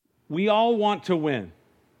We all want to win.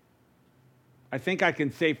 I think I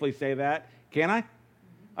can safely say that. Can I?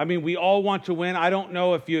 I mean, we all want to win. I don't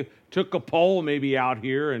know if you took a poll maybe out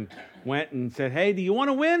here and went and said, hey, do you want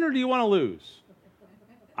to win or do you want to lose?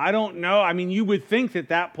 I don't know. I mean, you would think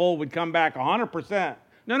that poll would come back 100%.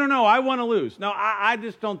 No, I want to lose. No, I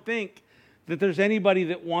just don't think that there's anybody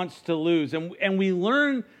that wants to lose. And we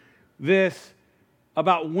learn this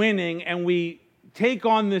about winning, and we take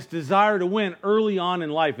on this desire to win early on in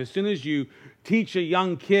life. As soon as you teach a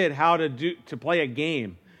young kid how to play a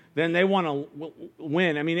game, then they want to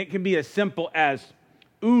win. I mean, it can be as simple as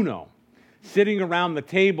Uno, sitting around the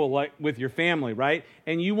table like with your family, right?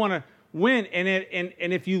 And you want to win, and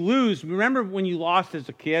if you lose, remember when you lost as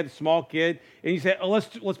a kid, small kid, and you say, "Oh,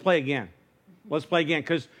 let's play again,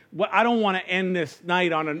 because I don't want to end this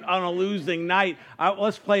night on a losing night.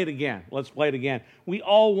 Let's play it again. Let's play it again." We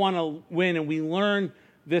all want to win, and we learn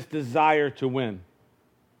this desire to win.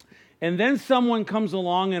 And then someone comes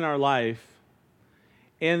along in our life,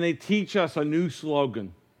 and they teach us a new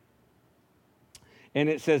slogan, and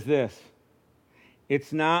it says this: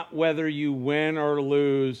 "It's not whether you win or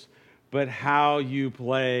lose, but how you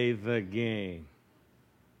play the game."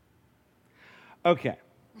 Okay.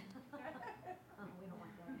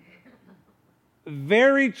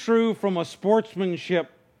 Very true from a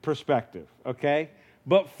sportsmanship perspective, okay?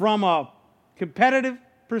 But from a competitive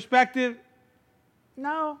perspective,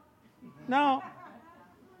 no.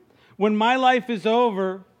 When my life is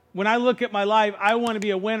over, when I look at my life, I want to be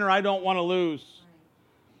a winner. I don't want to lose.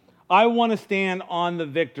 I want to stand on the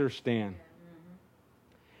victor's stand.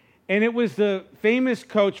 And it was the famous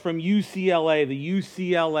coach from UCLA, the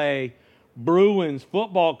UCLA Bruins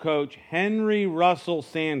football coach, Henry Russell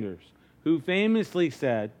Sanders, who famously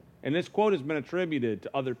said, and this quote has been attributed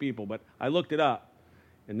to other people, but I looked it up,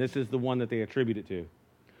 and this is the one that they attribute it to.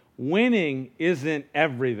 Winning isn't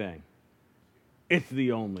everything. It's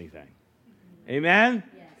the only thing. Amen?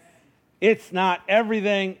 Yes. It's not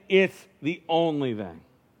everything. It's the only thing.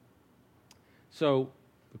 So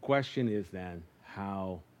the question is then,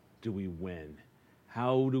 how do we win?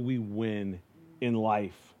 How do we win in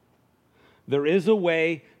life? There is a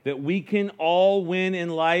way that we can all win in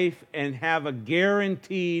life and have a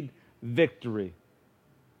guaranteed victory.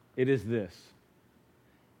 It is this: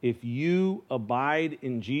 if you abide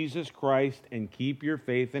in Jesus Christ and keep your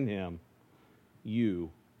faith in Him, you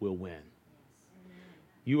will win.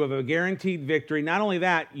 You have a guaranteed victory. Not only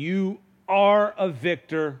that, you are a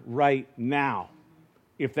victor right now,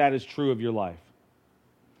 if that is true of your life.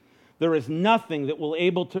 There is nothing that will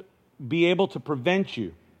be able to prevent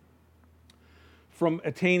you from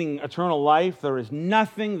attaining eternal life. There is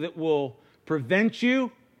nothing that will prevent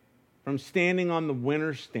you from standing on the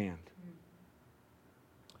winner's stand.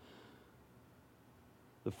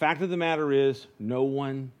 The fact of the matter is, no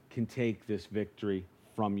one can take this victory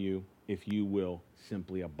from you if you will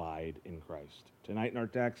simply abide in Christ. Tonight in our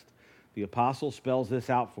text, the apostle spells this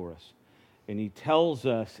out for us. And he tells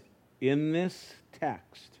us in this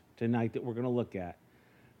text tonight that we're going to look at,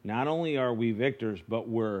 not only are we victors, but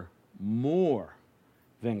we're more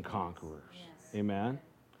than conquerors. Yes. Amen?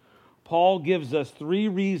 Paul gives us 3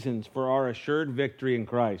 reasons for our assured victory in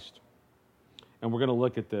Christ. And we're going to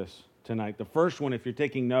look at this tonight. The first one, if you're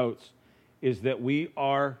taking notes, is that we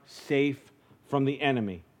are safe from the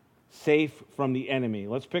enemy. Safe from the enemy.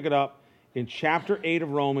 Let's pick it up in chapter 8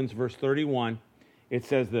 of Romans, verse 31. It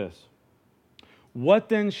says this: "What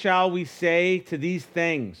then shall we say to these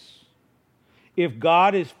things? If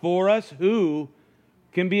God is for us, who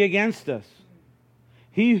can be against us?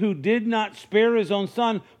 He who did not spare his own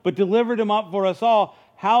son, but delivered him up for us all,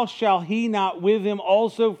 how shall he not with him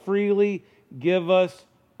also freely give us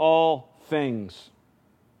all things?"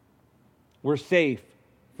 We're safe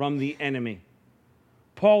from the enemy.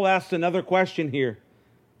 Paul asks another question here.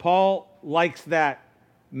 Paul likes that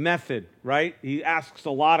method, right? He asks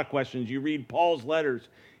a lot of questions. You read Paul's letters,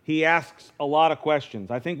 he asks a lot of questions.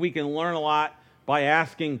 I think we can learn a lot by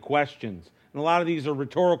asking questions. And a lot of these are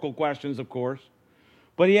rhetorical questions, of course.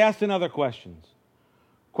 But he asked another question.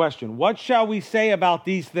 What shall we say about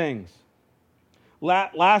these things?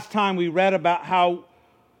 Last time we read about how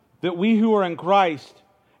that we who are in Christ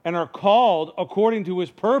and are called according to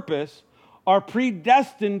His purpose are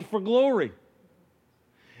predestined for glory.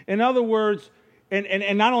 In other words,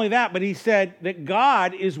 and not only that, but he said that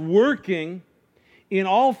God is working in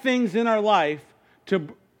all things in our life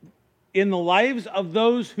in the lives of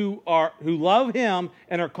those who love Him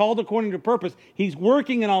and are called according to purpose. He's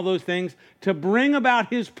working in all those things to bring about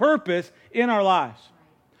His purpose in our lives.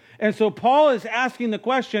 And so Paul is asking the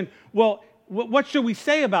question, well, what should we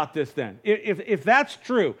say about this then? If that's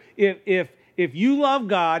true, if if you love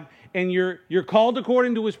God and you're called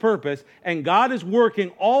according to his purpose, and God is working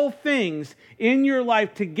all things in your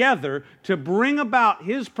life together to bring about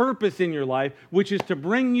his purpose in your life, which is to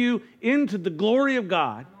bring you into the glory of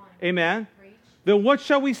God, amen, then what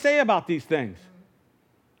shall we say about these things?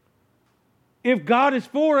 If God is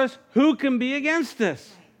for us, who can be against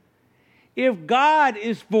us? If God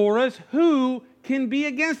is for us, who can be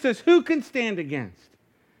against us? Who can stand against?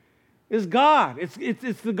 It's God.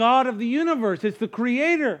 It's the God of the universe. It's the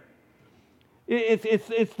Creator.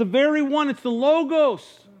 It's the very one. It's the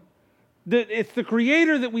Logos. It's the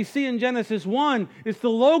Creator that we see in Genesis 1. It's the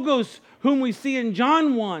Logos whom we see in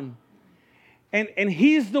John 1. And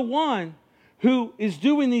he's the one who is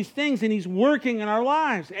doing these things, and he's working in our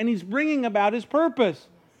lives, and he's bringing about his purpose.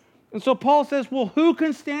 And so Paul says, well, who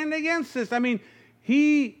can stand against this? I mean,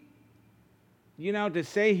 to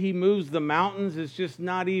say he moves the mountains is just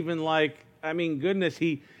not even like, goodness,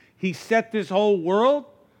 he set this whole world.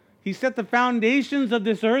 He set the foundations of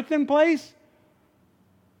this earth in place.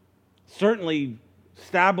 Certainly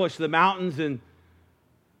established the mountains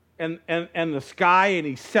and the sky, and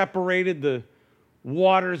he separated the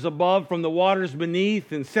waters above from the waters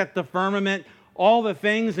beneath and set the firmament, all the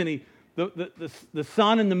things, and the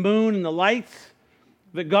sun and the moon and the lights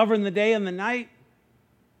that govern the day and the night.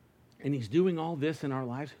 And he's doing all this in our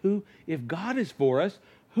lives. If God is for us,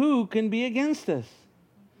 who can be against us?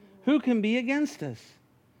 Who can be against us?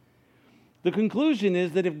 The conclusion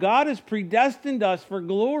is that if God has predestined us for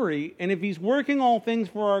glory, and if he's working all things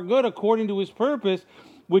for our good according to his purpose,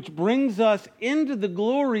 which brings us into the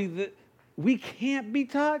glory, that we can't be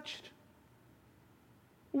touched.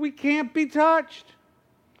 We can't be touched.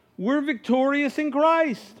 We're victorious in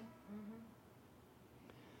Christ.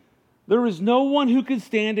 There is no one who can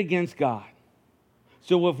stand against God.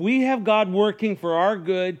 So if we have God working for our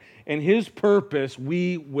good and his purpose,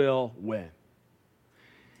 we will win.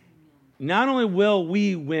 Not only will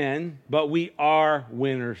we win, but we are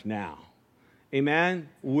winners now. Amen?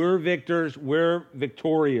 We're victors. We're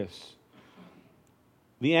victorious.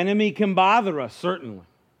 The enemy can bother us, certainly.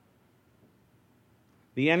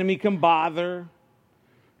 The enemy can bother,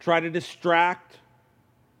 try to distract,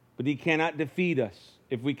 but he cannot defeat us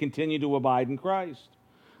if we continue to abide in Christ.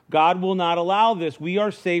 God will not allow this. We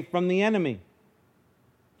are safe from the enemy.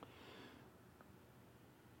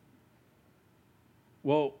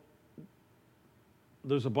 Well,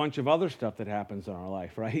 there's a bunch of other stuff that happens in our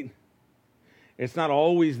life, right? It's not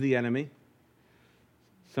always the enemy.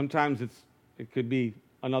 Sometimes it could be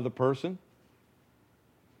another person.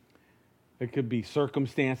 It could be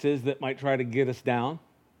circumstances that might try to get us down.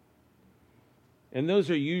 And those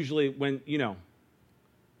are usually when, you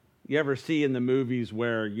ever see in the movies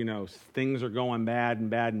where, things are going bad and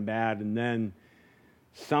bad and bad, and then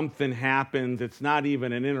something happens. It's not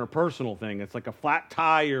even an interpersonal thing. It's like a flat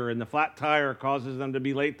tire, and the flat tire causes them to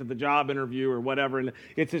be late to the job interview or whatever. And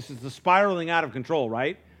it's the spiraling out of control,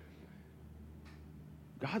 right?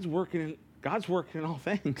 God's working in all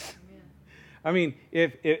things. Amen.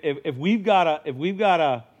 If we've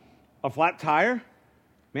got a flat tire,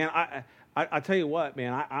 man, I tell you what,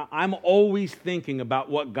 man, I'm always thinking about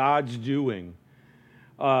what God's doing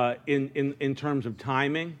in terms of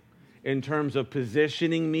timing, in terms of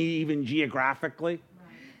positioning me even geographically.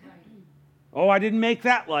 Right. Oh, I didn't make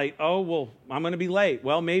that light. Oh, well, I'm going to be late.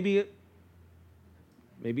 Well, maybe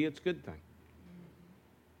it's a good thing.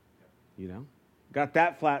 Got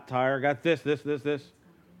that flat tire, got this.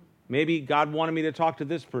 Maybe God wanted me to talk to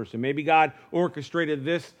this person. Maybe God orchestrated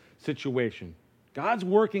this situation. God's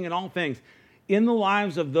working in all things in the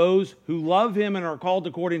lives of those who love him and are called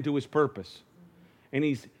according to his purpose. And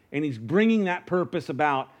he's bringing that purpose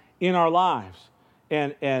about in our lives.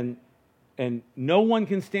 And no one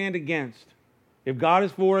can stand against. If God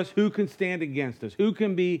is for us, who can stand against us? Who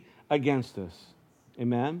can be against us?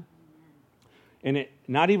 Amen? And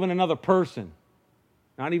not even another person.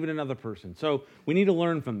 Not even another person. So we need to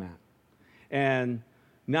learn from that. And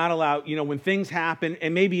not allow, when things happen,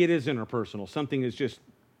 and maybe it is interpersonal, something is just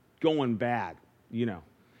going bad,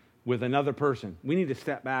 with another person. We need to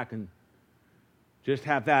step back and just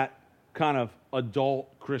have that kind of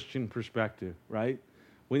adult Christian perspective, right?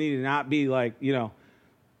 We need to not be like,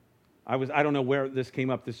 I don't know where this came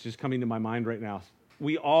up. This is just coming to my mind right now.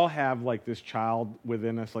 We all have like this child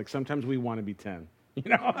within us. Like sometimes we want to be 10,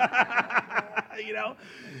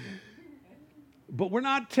 But we're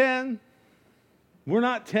not 10. We're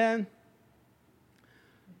not 10.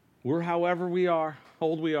 We're however we are,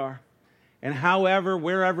 old we are. And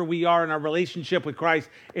wherever we are in our relationship with Christ,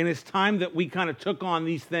 and it's time that we kind of took on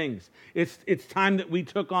these things. It's time that we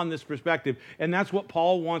took on this perspective. And that's what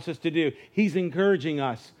Paul wants us to do. He's encouraging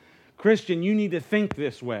us. Christian, you need to think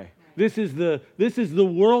this way. This is the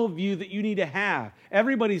worldview that you need to have.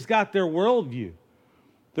 Everybody's got their worldview.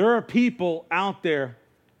 There are people out there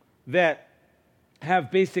that have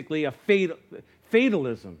basically a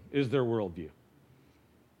fatalism is their worldview.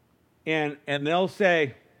 And they'll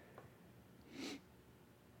say,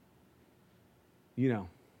 it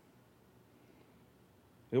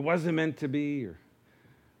wasn't meant to be, or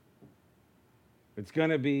it's going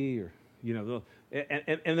to be, or,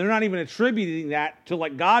 and they're not even attributing that to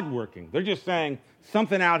like God working. They're just saying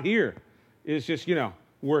something out here is just,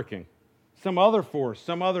 working. Some other force,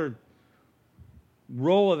 some other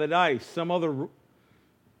roll of the dice, some other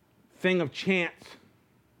thing of chance,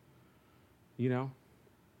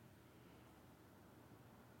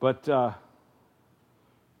 But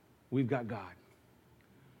we've got God.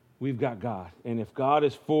 We've got God. And if God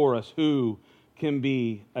is for us, who can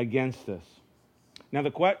be against us? Now,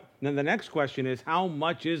 the next question is, how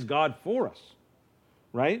much is God for us?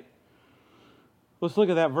 Right? Let's look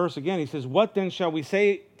at that verse again. He says, what then shall we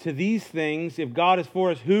say to these things? If God is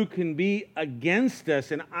for us, who can be against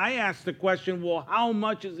us? And I ask the question, well, how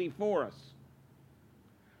much is he for us?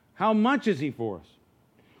 How much is he for us?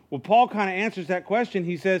 Well, Paul kind of answers that question.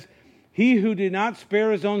 He says, he who did not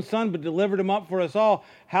spare his own son, but delivered him up for us all,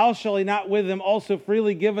 how shall he not with him also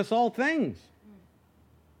freely give us all things?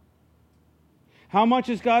 How much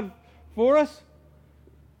is God for us?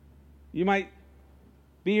 You might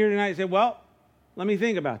be here tonight and say, well, let me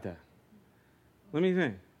think about that. Let me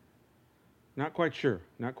think. Not quite sure.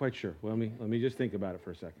 Not quite sure. Well, let me just think about it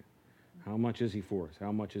for a second. How much is he for us?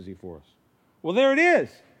 How much is he for us? Well, there it is.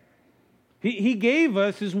 He gave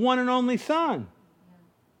us his one and only son.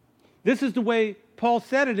 This is the way Paul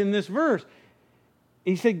said it in this verse.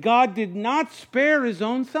 He said, God did not spare his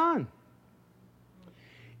own son.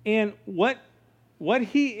 And what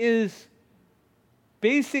he is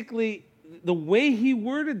basically, the way he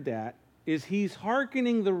worded that is he's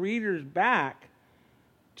hearkening the readers back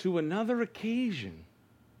to another occasion,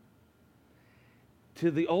 to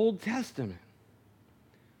the Old Testament,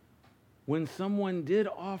 when someone did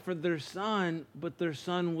offer their son, but their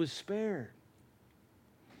son was spared.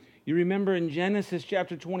 You remember in Genesis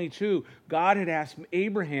chapter 22, God had asked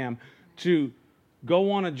Abraham to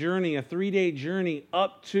go on a journey, a 3-day journey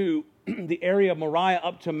up to the area of Moriah,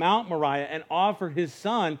 up to Mount Moriah, and offer his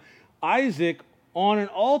son, Isaac, on an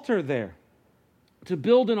altar there. To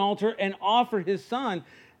build an altar and offer his son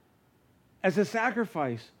as a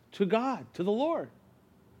sacrifice to God, to the Lord.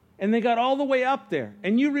 And they got all the way up there.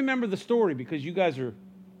 And you remember the story because you guys are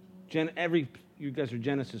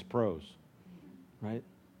Genesis pros, right?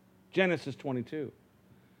 Genesis 22.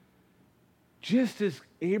 Just as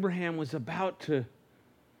Abraham was about to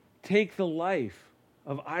take the life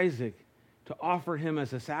of Isaac to offer him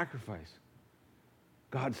as a sacrifice,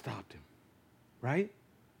 God stopped him, right?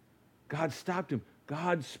 God stopped him.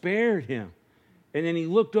 God spared him. And then he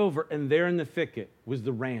looked over, and there in the thicket was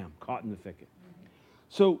the ram caught in the thicket.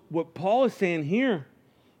 So what Paul is saying here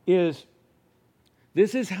is,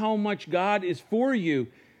 this is how much God is for you,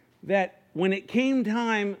 that when it came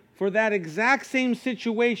time for that exact same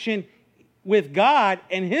situation with God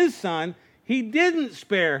and his son, he didn't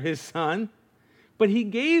spare his son, but he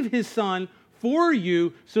gave his son for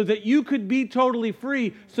you so that you could be totally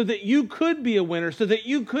free, so that you could be a winner, so that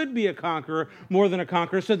you could be a conqueror, more than a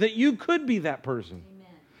conqueror, so that you could be that person.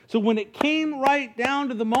 Amen. So when it came right down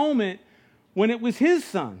to the moment when it was his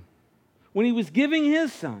son, when he was giving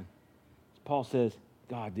his son, Paul says,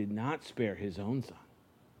 God did not spare his own son.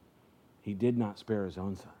 He did not spare his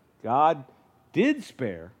own son. God did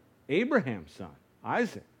spare Abraham's son,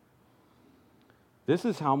 Isaac. This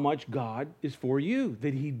is how much God is for you,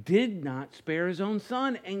 that he did not spare his own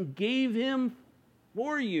son and gave him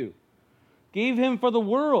for you, gave him for the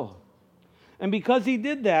world. And because he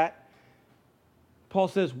did that, Paul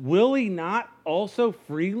says, will he not also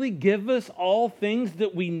freely give us all things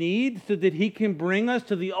that we need so that he can bring us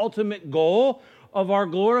to the ultimate goal of our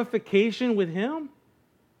glorification with him?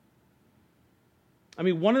 I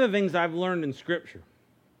mean, one of the things I've learned in Scripture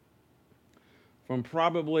from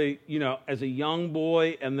probably, as a young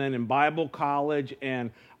boy and then in Bible college,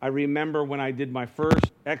 and I remember when I did my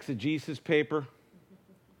first exegesis paper,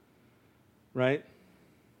 right?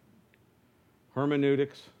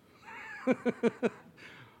 Hermeneutics.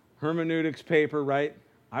 Hermeneutics paper, right?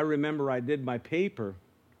 I remember I did my paper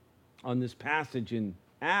on this passage in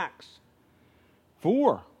Acts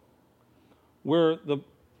 4, where the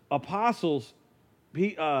apostles,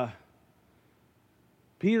 Peter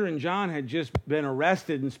and John had just been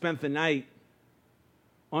arrested and spent the night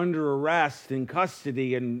under arrest in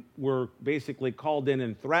custody and were basically called in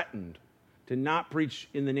and threatened to not preach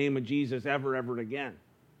in the name of Jesus ever again.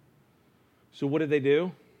 So what did they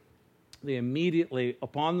do? They immediately,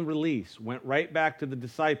 upon the release, went right back to the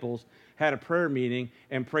disciples, had a prayer meeting,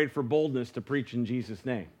 and prayed for boldness to preach in Jesus'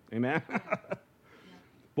 name. Amen?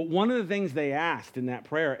 But one of the things they asked in that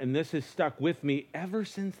prayer, and this has stuck with me ever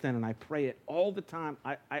since then, and I pray it all the time.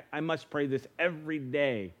 I must pray this every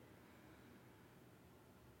day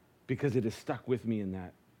because it has stuck with me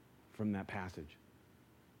from that passage.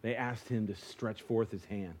 They asked him to stretch forth his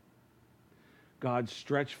hand. God,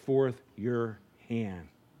 stretch forth your hand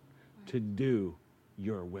to do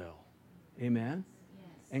your will. Amen?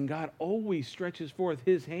 Yes. And God always stretches forth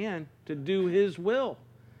his hand to do his will.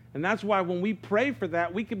 And that's why when we pray for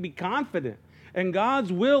that, we can be confident. And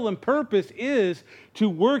God's will and purpose is to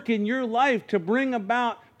work in your life to bring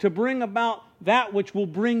about that which will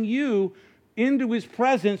bring you into his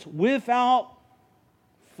presence without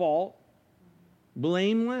fault,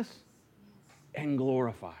 blameless, and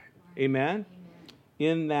glorified. Amen?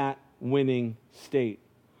 In that winning state.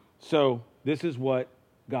 So this is what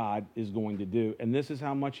God is going to do. And this is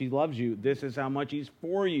how much he loves you. This is how much he's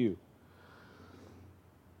for you.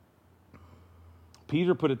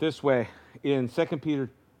 Peter put it this way in 2 Peter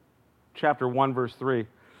chapter 1, verse 3.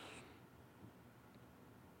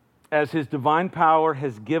 As his divine power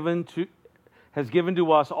has given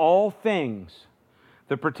to us all things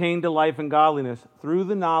that pertain to life and godliness through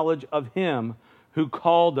the knowledge of him who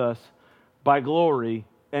called us by glory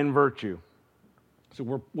and virtue.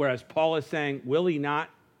 So whereas Paul is saying, will he not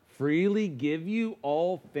freely give you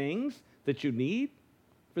all things that you need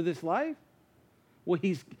for this life? Well,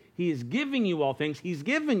 he is giving you all things. He's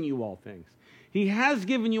given you all things. He has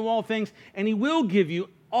given you all things, and he will give you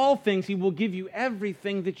all things. He will give you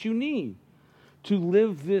everything that you need to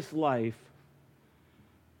live this life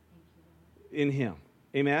in him.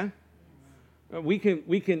 Amen? You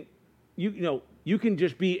can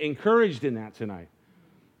just be encouraged in that tonight.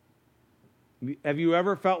 Have you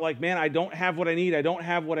ever felt like, man, I don't have what I need. I don't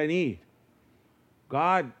have what I need.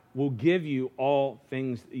 God will give you all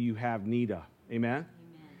things that you have need of. Amen? Amen.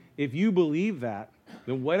 If you believe that,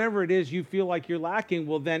 then whatever it is you feel like you're lacking,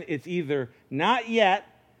 well, then it's either not yet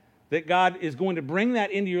that God is going to bring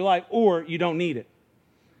that into your life, or you don't need it.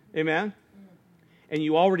 Amen? And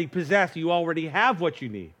you already possess, you already have what you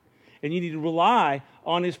need. And you need to rely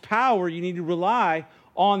on his power. You need to rely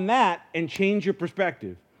on that and change your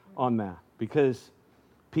perspective on that. Because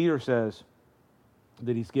Peter says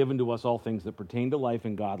that he's given to us all things that pertain to life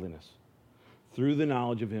and godliness through the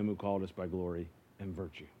knowledge of him who called us by glory and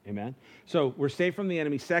virtue. Amen? So we're safe from the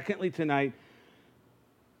enemy. Secondly, tonight,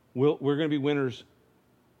 we're going to be winners.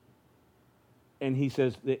 And he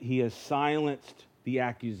says that he has silenced the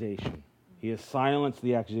accusation. He has silenced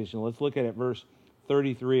the accusation. Let's look at it, verse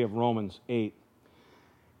 33 of Romans 8.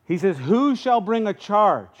 He says, who shall bring a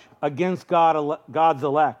charge against God's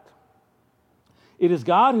elect? It is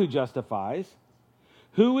God who justifies.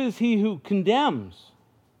 Who is he who condemns?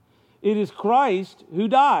 It is Christ who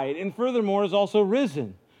died, and furthermore is also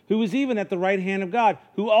risen, who is even at the right hand of God,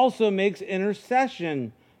 who also makes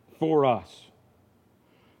intercession for us.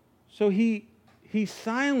 So he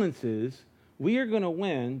silences. We are going to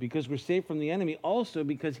win because we're saved from the enemy, also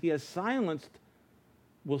because he has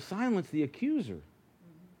will silence the accuser.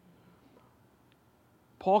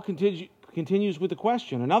 Paul continues with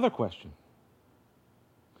another question.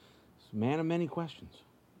 It's a man of many questions.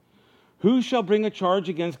 Who shall bring a charge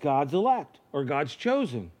against God's elect or God's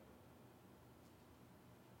chosen?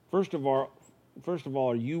 First of all,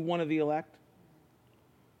 are you one of the elect?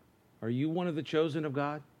 Are you one of the chosen of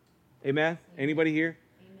God? Amen? Anybody here?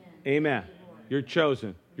 Amen. You're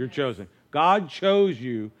chosen. You're chosen. God chose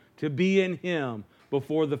you to be in him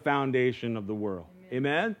before the foundation of the world.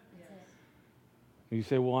 Amen? You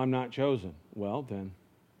say, well, I'm not chosen. Well, then,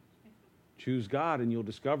 choose God and you'll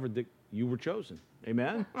discover that you were chosen.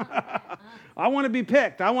 Amen? I want to be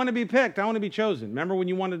picked. I want to be picked. I want to be chosen. Remember when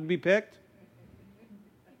you wanted to be picked?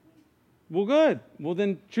 Well, good. Well,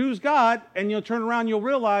 then choose God and you'll turn around and you'll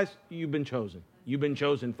realize you've been chosen. You've been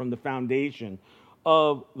chosen from the foundation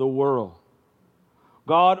of the world.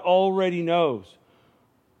 God already knows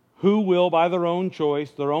who will, by their own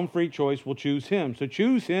choice, their own free choice, will choose him. So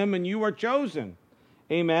choose him and you are chosen.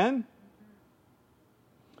 Amen?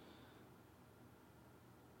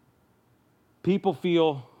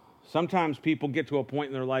 Sometimes people get to a point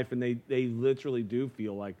in their life and they literally do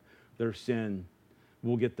feel like their sin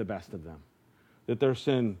will get the best of them, that their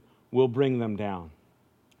sin will bring them down.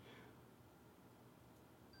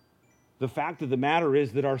 The fact of the matter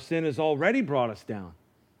is that our sin has already brought us down.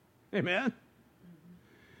 Amen?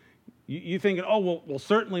 You thinking, oh, well,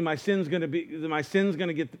 certainly my sin's going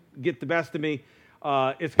to get the best of me.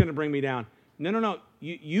 It's going to bring me down. No.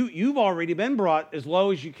 You've already been brought as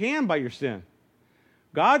low as you can by your sin.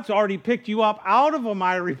 God's already picked you up out of a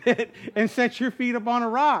miry pit and set your feet upon a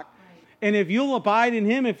rock. Right. And if you'll abide in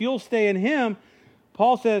him, if you'll stay in him,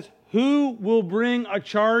 Paul says, who will bring a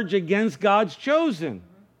charge against God's chosen?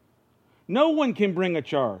 No one can bring a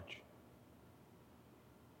charge.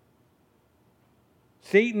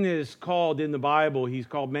 Satan is called in the Bible, he's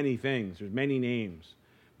called many things. There's many names.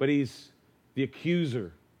 But he's the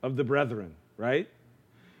accuser of the brethren, right?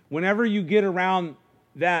 Whenever you get around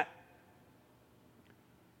that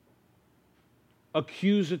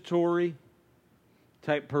accusatory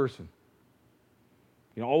type person,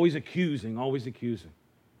 always accusing.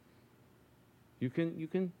 You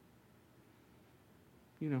can,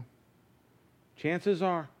 chances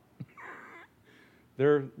are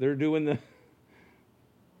they're doing the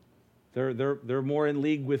they're more in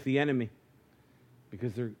league with the enemy,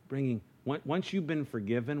 because they're bringing, once you've been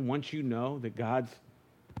forgiven, once you know that God's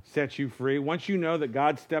set you free, once you know that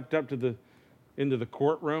God stepped up into the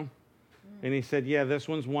courtroom and he said, yeah, this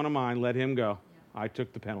one's one of mine, let him go. Yeah. I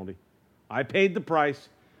took the penalty. I paid the price.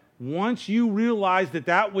 Once you realize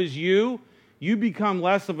that was you become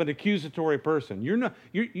less of an accusatory person. You're not,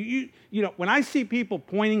 when I see people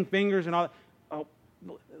pointing fingers and all that, oh,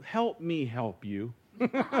 help me help you.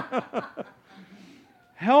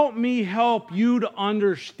 Help me help you to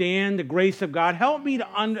understand the grace of God. Help me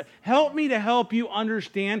to help you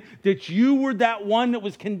understand that you were that one that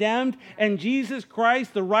was condemned, and Jesus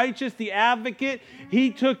Christ, the righteous, the advocate, he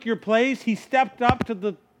took your place. He stepped up to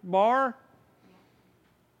the bar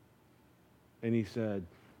and he said,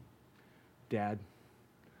 Dad,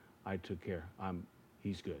 I took care.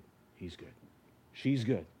 He's good. He's good. She's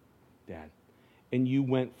good, Dad. And you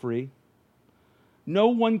went free. No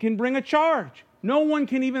one can bring a charge. No one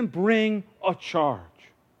can even bring a charge.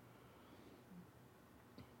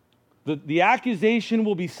 The accusation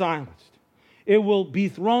will be silenced. It will be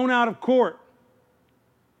thrown out of court.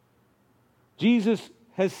 Jesus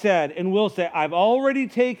has said and will say, I've already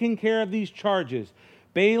taken care of these charges.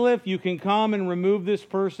 Bailiff, you can come and remove this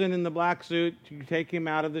person in the black suit. You take him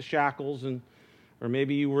out of the shackles, or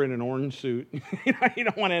maybe you were in an orange suit. You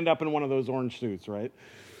don't want to end up in one of those orange suits, right?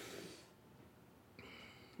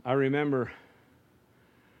 I remember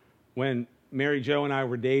when Mary Jo and I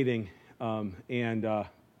were dating,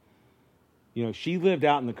 she lived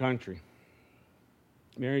out in the country.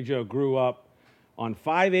 Mary Jo grew up on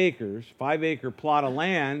 5-acre plot of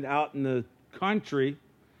land out in the country,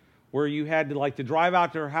 where you had to drive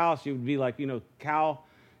out to her house. It would be like, cow,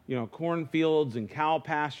 cornfields and cow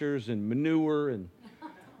pastures and manure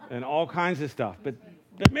and all kinds of stuff. But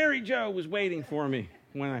Mary Jo was waiting for me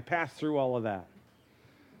when I passed through all of that,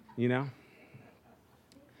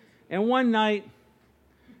 And one night,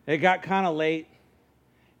 it got kind of late,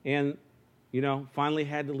 and, finally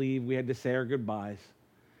had to leave. We had to say our goodbyes.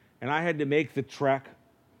 And I had to make the trek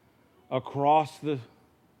across the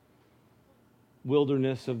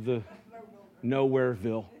wilderness of the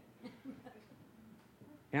Nowhereville.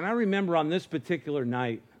 And I remember on this particular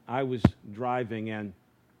night, I was driving, and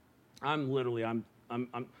when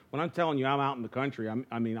I'm telling you I'm out in the country, I'm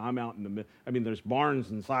out in there's barns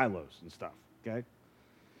and silos and stuff, okay?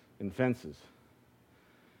 And fences.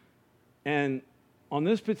 And on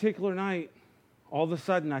this particular night, all of a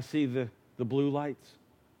sudden I see the blue lights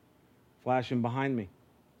flashing behind me.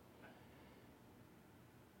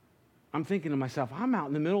 I'm thinking to myself, I'm out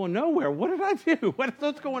in the middle of nowhere. What did I do?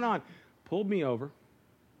 What's going on? Pulled me over.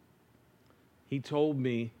 He told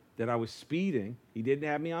me that I was speeding. He didn't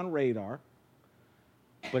have me on radar,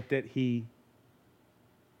 but that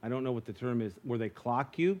I don't know what the term is, where they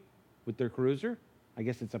clock you with their cruiser. I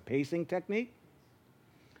guess it's a pacing technique.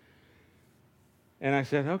 And I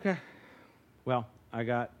said, okay. Well, I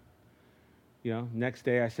got, next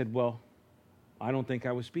day I said, well, I don't think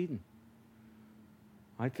I was speeding.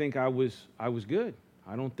 I think I was good.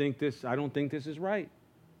 I don't think this is right.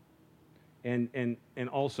 And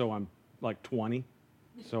also I'm like 20.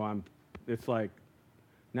 So it's like,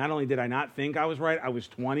 not only did I not think I was right, I was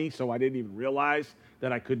 20, so I didn't even realize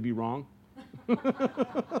that I could be wrong.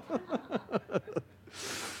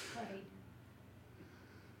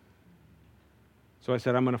 So I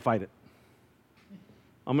said, I'm going to fight it.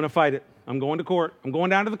 I'm going to fight it. I'm going to court. I'm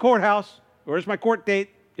going down to the courthouse. Where's my court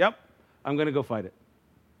date? Yep. I'm going to go fight it.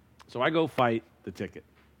 So I go fight the ticket.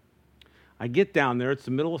 I get down there. It's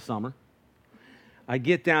the middle of summer. I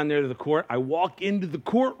get down there to the court. I walk into the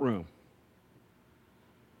courtroom.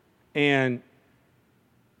 And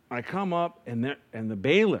I come up, and the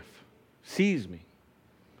bailiff sees me.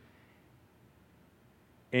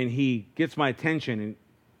 And he gets my attention and,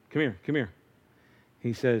 come here, come here.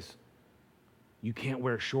 He says, you can't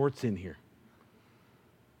wear shorts in here.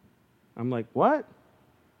 I'm like, what?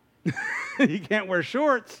 You can't wear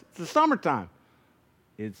shorts? It's the summertime.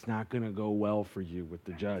 It's not going to go well for you with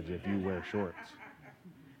the judge if you wear shorts.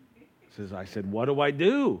 I said, what do I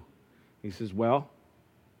do? He says, well,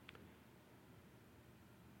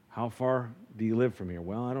 how far do you live from here?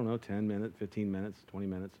 Well, I don't know, 10 minutes, 15 minutes, 20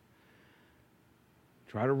 minutes.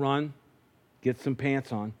 Try to run, get some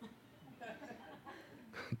pants on,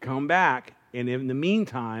 come back, and in the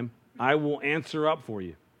meantime, I will answer up for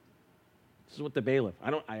you. This is what the bailiff.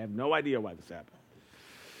 I have no idea why this happened.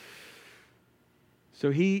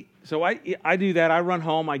 So I do that. I run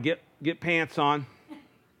home. I get pants on.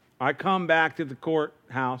 I come back to the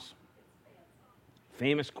courthouse,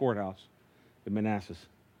 famous courthouse in Manassas.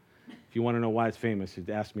 If you want to know why it's famous, you'd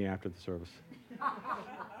ask me after the service.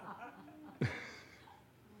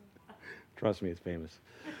 Trust me, it's famous.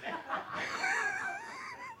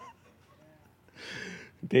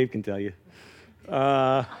 Dave can tell you.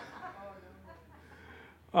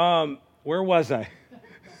 Where was I?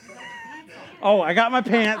 Oh, I got my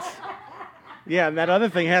pants. Yeah, and that other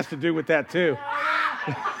thing has to do with that too.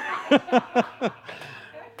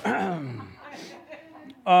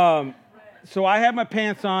 So I have my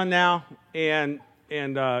pants on now and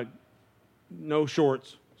no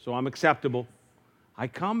shorts, so I'm acceptable. I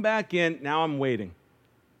come back in, now I'm waiting.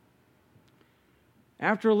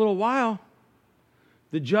 After a little while,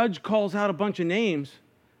 the judge calls out a bunch of names,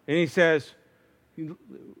 and he says, he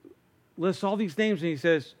lists all these names, and he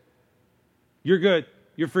says, you're good,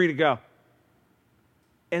 you're free to go.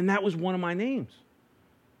 And that was one of my names.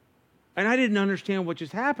 And I didn't understand what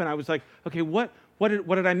just happened. I was like, okay, what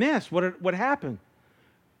did I miss? What happened?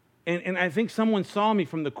 And I think someone saw me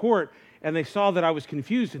from the court, and they saw that I was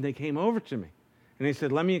confused, and they came over to me. And they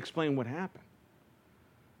said, let me explain what happened.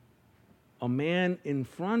 A man in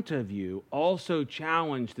front of you also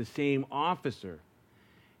challenged the same officer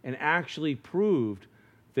and actually proved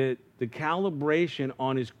that the calibration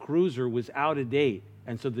on his cruiser was out of date.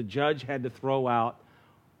 And so the judge had to throw out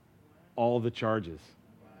all the charges.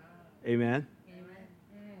 Wow. Amen?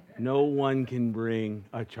 Amen? No one can bring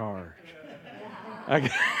a charge.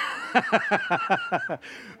 Okay.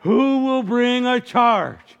 Who will bring a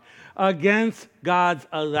charge against God's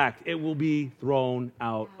elect? It will be thrown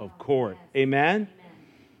out of court. Amen?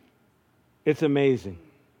 It's amazing.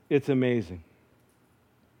 It's amazing.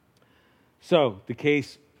 So the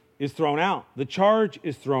case is thrown out. The charge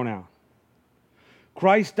is thrown out.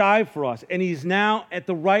 Christ died for us, and he's now at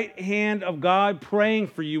the right hand of God praying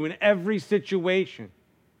for you in every situation.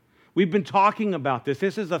 We've been talking about this.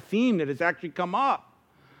 This is a theme that has actually come up.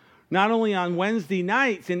 Not only on Wednesday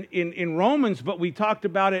nights in Romans, but we talked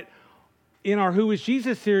about it in our Who is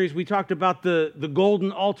Jesus series. We talked about the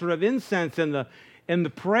golden altar of incense and the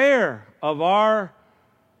prayer of our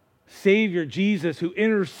Savior Jesus, who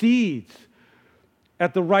intercedes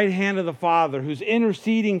at the right hand of the Father, who's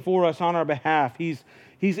interceding for us on our behalf. He's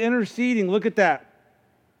interceding. Look at that.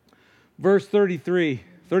 Verse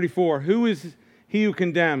 34. Who is he who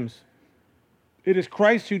condemns? It is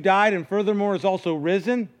Christ who died and furthermore is also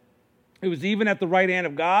risen. It was even at the right hand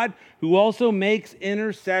of God, who also makes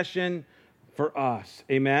intercession for us.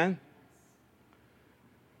 Amen?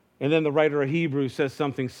 And then the writer of Hebrews says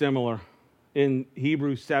something similar. In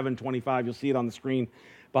Hebrews 7:25, you'll see it on the screen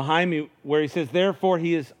behind me, where he says, therefore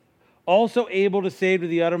he is also able to save to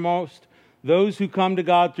the uttermost those who come to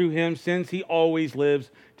God through him, since he always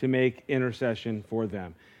lives to make intercession for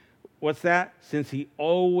them. What's that? Since he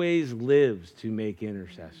always lives to make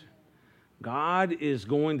intercession. God is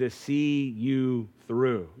going to see you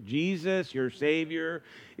through. Jesus, your Savior,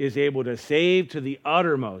 is able to save to the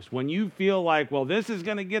uttermost. When you feel like, well, this is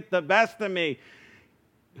going to get the best of me,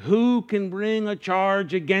 who can bring a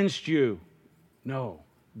charge against you? No.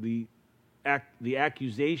 The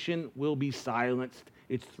accusation will be silenced.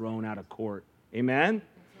 It's thrown out of court. Amen?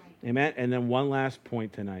 Right. Amen? And then one last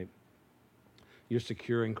point tonight. You're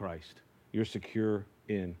secure in Christ. You're secure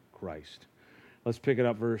in Christ. Let's pick it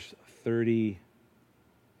up, verse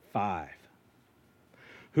 35.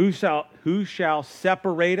 Who shall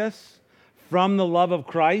separate us from the love of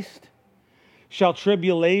Christ? Shall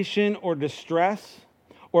tribulation or distress,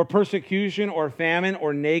 or persecution, or famine,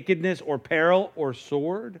 or nakedness, or peril, or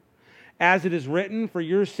sword? As it is written, for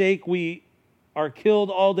your sake we are killed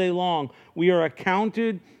all day long. We are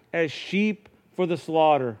accounted as sheep for the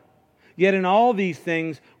slaughter. Yet in all these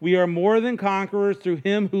things we are more than conquerors through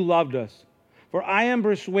him who loved us. For I am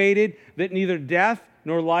persuaded that neither death,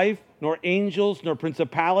 nor life, nor angels, nor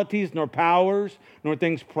principalities, nor powers, nor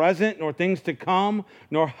things present, nor things to come,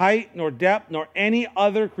 nor height, nor depth, nor any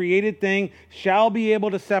other created thing shall be able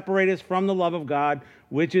to separate us from the love of God,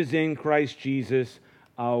 which is in Christ Jesus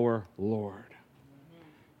our Lord.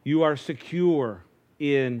 You are secure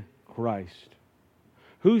in Christ.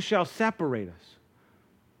 Who shall separate us?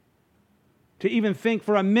 To even think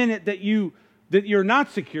for a minute that you're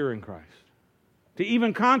not secure in Christ. To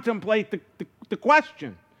even contemplate the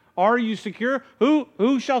question, are you secure?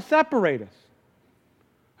 Who shall separate us?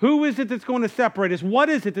 Who is it that's going to separate us? What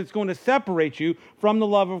is it that's going to separate you from the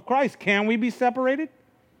love of Christ? Can we be separated?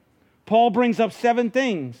 Paul brings up 7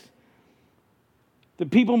 things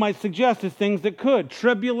that people might suggest as things that could.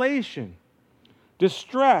 Tribulation,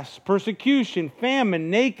 distress, persecution, famine,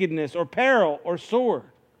 nakedness, or peril, or sword.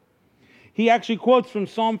 He actually quotes from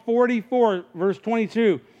Psalm 44, verse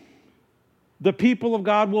 22. The people of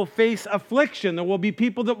God will face affliction. There will be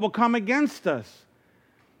people that will come against us.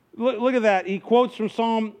 Look at that. He quotes from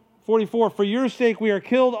Psalm 44, for your sake we are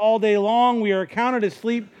killed all day long. We are accounted as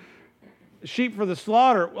sheep for the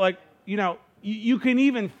slaughter. Like, you can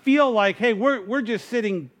even feel like, hey, we're just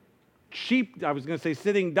sitting sheep. I was going to say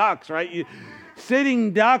sitting ducks, right?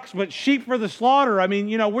 Sitting ducks, but sheep for the slaughter. I mean,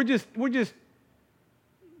 we're just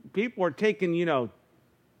people are taking,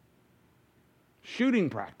 shooting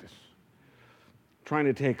practice, trying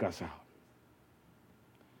to take us out.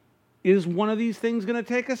 Is one of these things going to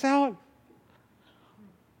take us out?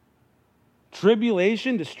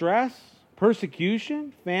 Tribulation, distress,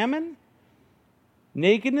 persecution, famine,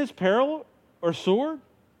 nakedness, peril, or sword?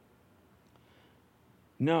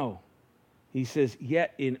 No. He says,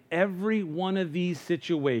 yet in every one of these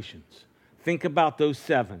situations, think about those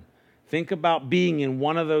 7. Think about being in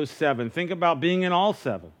one of those 7. Think about being in all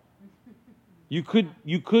 7. You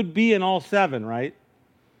could be in all 7, right?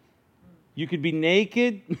 You could be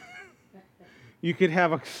naked. You could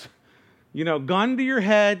have a, gun to your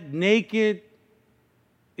head, naked,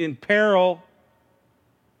 in peril,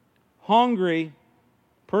 hungry,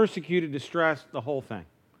 persecuted, distressed, the whole thing.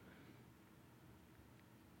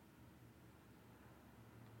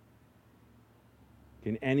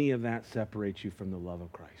 Can any of that separate you from the love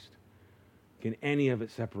of Christ? Can any of it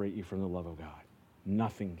separate you from the love of God?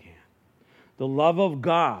 Nothing can. The love of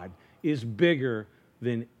God is bigger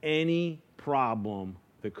than any problem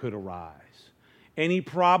that could arise. Any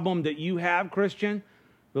problem that you have, Christian,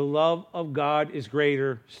 the love of God is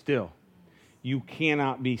greater still. You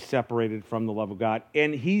cannot be separated from the love of God.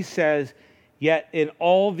 And he says, yet in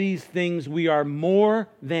all these things we are more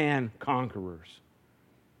than conquerors.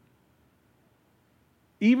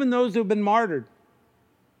 Even those who have been martyred.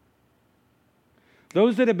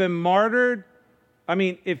 Those that have been martyred, I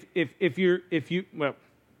mean, if you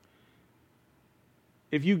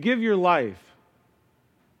give your life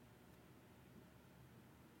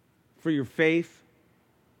for your faith,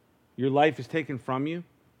 your life is taken from you.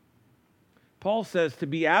 Paul says to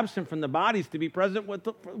be absent from the body is to be present with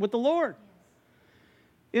the Lord.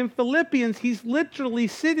 In Philippians, he's literally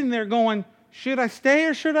sitting there going, should I stay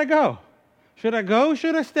or should I go? Should I go?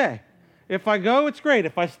 Should I stay? If I go, it's great.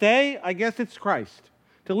 If I stay, I guess it's Christ.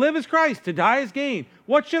 To live is Christ. To die is gain.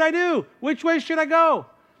 What should I do? Which way should I go?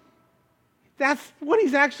 That's what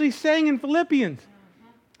he's actually saying in Philippians.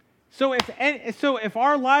 So if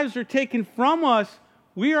our lives are taken from us,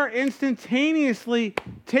 we are instantaneously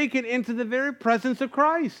taken into the very presence of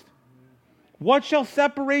Christ. What shall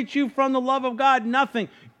separate you from the love of God? Nothing.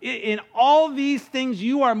 In all these things,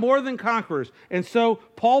 you are more than conquerors. And so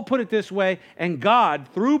Paul put it this way, and God,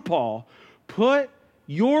 through Paul, put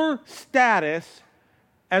your status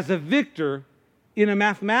as a victor in a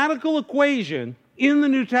mathematical equation in the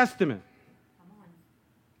New Testament.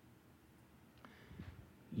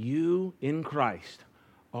 You in Christ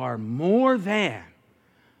are more than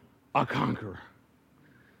a conqueror.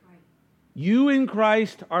 You in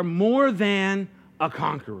Christ are more than a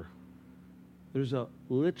conqueror. There's a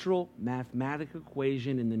literal mathematical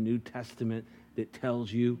equation in the New Testament that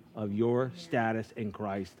tells you of your status in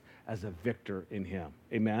Christ as a victor in Him.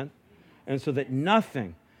 Amen? And so that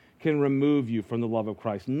nothing can remove you from the love of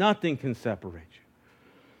Christ. Nothing can separate you.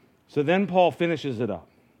 So then Paul finishes it up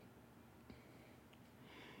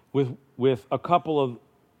with a couple of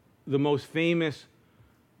the most famous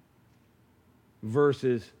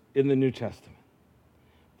verses in the New Testament.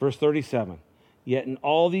 Verse 37, yet in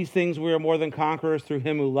all these things we are more than conquerors through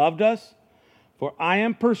Him who loved us. For I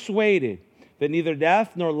am persuaded that neither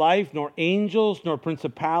death, nor life, nor angels, nor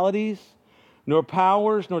principalities, nor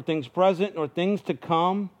powers, nor things present, nor things to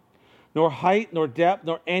come, nor height, nor depth,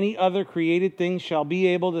 nor any other created thing shall be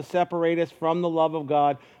able to separate us from the love of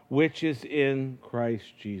God, which is in Christ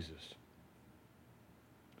Jesus.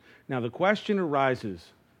 Now, the question arises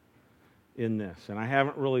in this, and I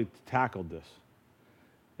haven't really tackled this,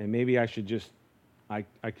 and maybe I should just, I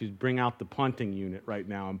could bring out the punting unit right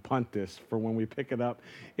now and punt this for when we pick it up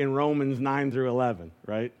in Romans 9 through 11,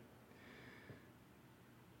 right?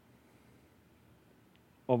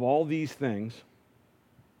 Of all these things,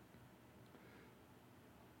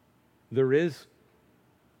 there is,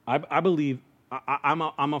 I believe,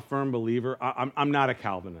 I'm a firm believer. I'm not a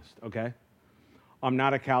Calvinist, okay? I'm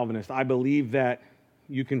not a Calvinist. I believe that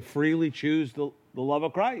you can freely choose the love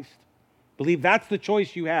of Christ. Believe that's the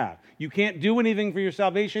choice you have. You can't do anything for your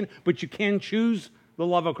salvation, but you can choose the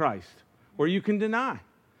love of Christ, or you can deny,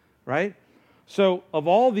 right? So, of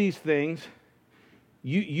all these things,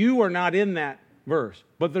 you are not in that verse,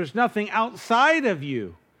 but there's nothing outside of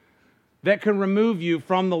you that can remove you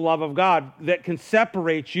from the love of God, that can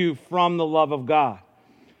separate you from the love of God.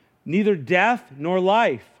 Neither death nor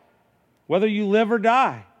life, whether you live or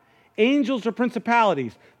die, angels or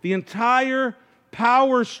principalities, the entire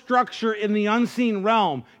power structure in the unseen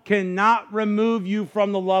realm cannot remove you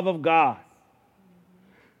from the love of God.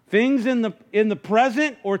 Things in the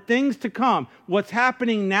present or things to come, what's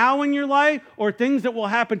happening now in your life or things that will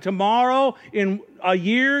happen tomorrow, in a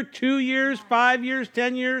year, 2 years, 5 years,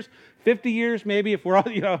 10 years, 50 years, maybe, if we're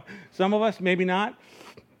all, some of us, maybe not.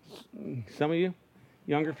 Some of you,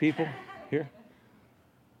 younger people here.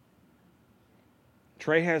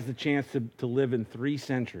 Trey has the chance to live in 3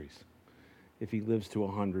 centuries if he lives to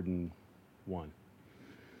 101.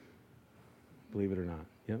 Believe it or not.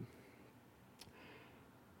 Yep.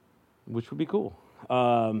 Which would be cool.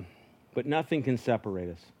 But nothing can separate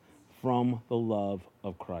us from the love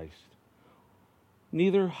of Christ.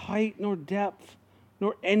 Neither height nor depth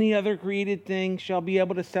nor any other created thing shall be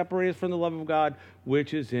able to separate us from the love of God,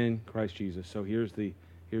 which is in Christ Jesus. So here's the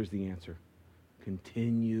answer.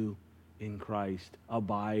 Continue in Christ.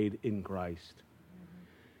 Abide in Christ.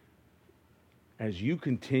 As you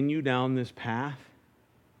continue down this path,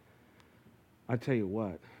 I tell you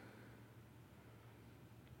what,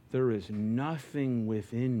 there is nothing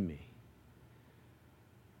within me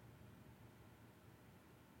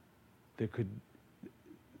that could...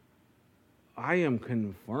 I am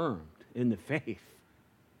confirmed in the faith.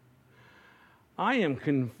 I am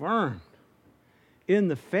confirmed in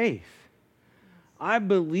the faith. I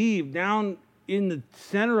believe down in the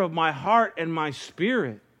center of my heart and my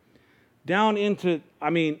spirit, down into,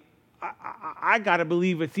 I got to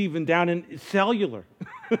believe it's even down in cellular.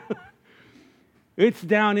 It's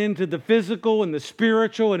down into the physical and the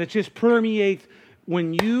spiritual, and it just permeates.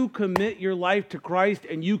 When you commit your life to Christ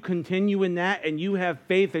and you continue in that and you have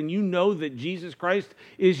faith and you know that Jesus Christ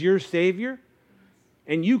is your Savior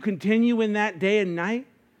and you continue in that day and night,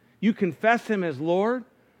 you confess Him as Lord.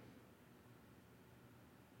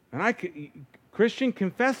 And Christian,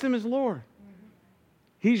 confess Him as Lord.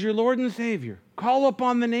 He's your Lord and Savior. Call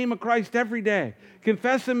upon the name of Christ every day.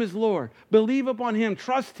 Confess Him as Lord. Believe upon Him.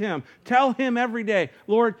 Trust Him. Tell Him every day,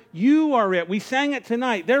 Lord, you are it. We sang it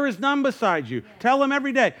tonight. There is none beside you. Tell Him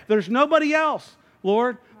every day. There's nobody else,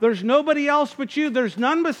 Lord. There's nobody else but you. There's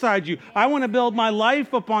none beside you. I want to build my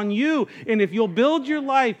life upon you. And if you'll build your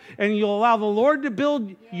life and you'll allow the Lord to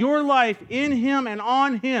build your life in Him and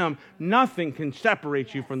on Him, nothing can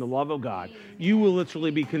separate you from the love of God. You will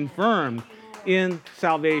literally be confirmed in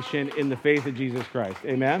salvation in the faith of Jesus Christ.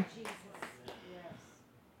 Amen?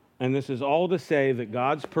 And this is all to say that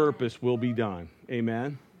God's purpose will be done.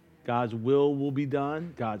 Amen? God's will be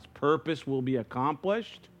done. God's purpose will be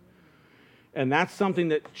accomplished. And that's something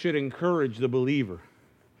that should encourage the believer.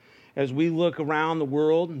 As we look around the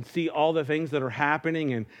world and see all the things that are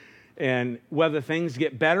happening and whether things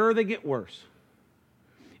get better or they get worse.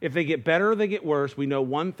 If they get better or they get worse, we know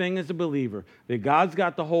one thing as a believer, that God's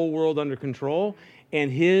got the whole world under control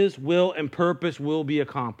and His will and purpose will be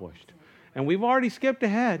accomplished. And we've already skipped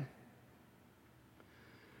ahead.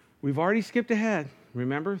 We've already skipped ahead.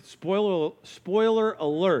 Remember? Spoiler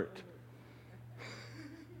alert.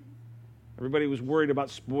 Everybody was worried about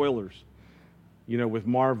spoilers, with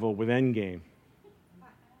Marvel, with Endgame.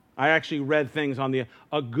 I actually read things on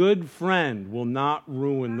a good friend will not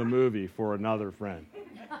ruin the movie for another friend.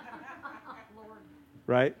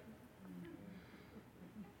 Right?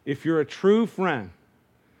 If you're a true friend,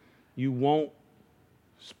 you won't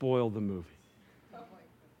spoil the movie.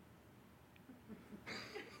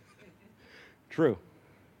 True.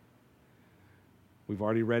 We've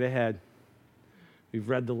already read ahead. We've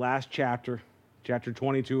read the last chapter, chapter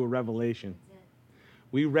 22 of Revelation.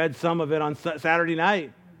 We read some of it on Saturday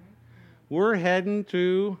night. We're heading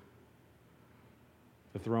to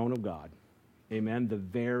the throne of God. Amen. The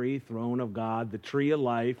very throne of God, the tree of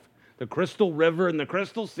life, the crystal river and the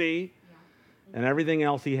crystal sea, and everything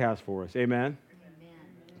else he has for us. Amen.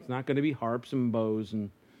 It's not going to be harps and bows and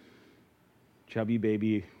chubby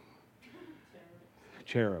baby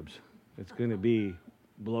cherubs. It's going to be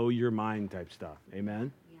blow your mind type stuff.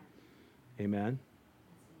 Amen. Amen.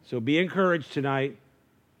 So be encouraged tonight.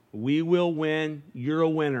 We will win. You're a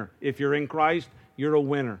winner. If you're in Christ, you're a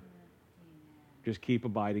winner. Just keep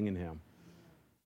abiding in him.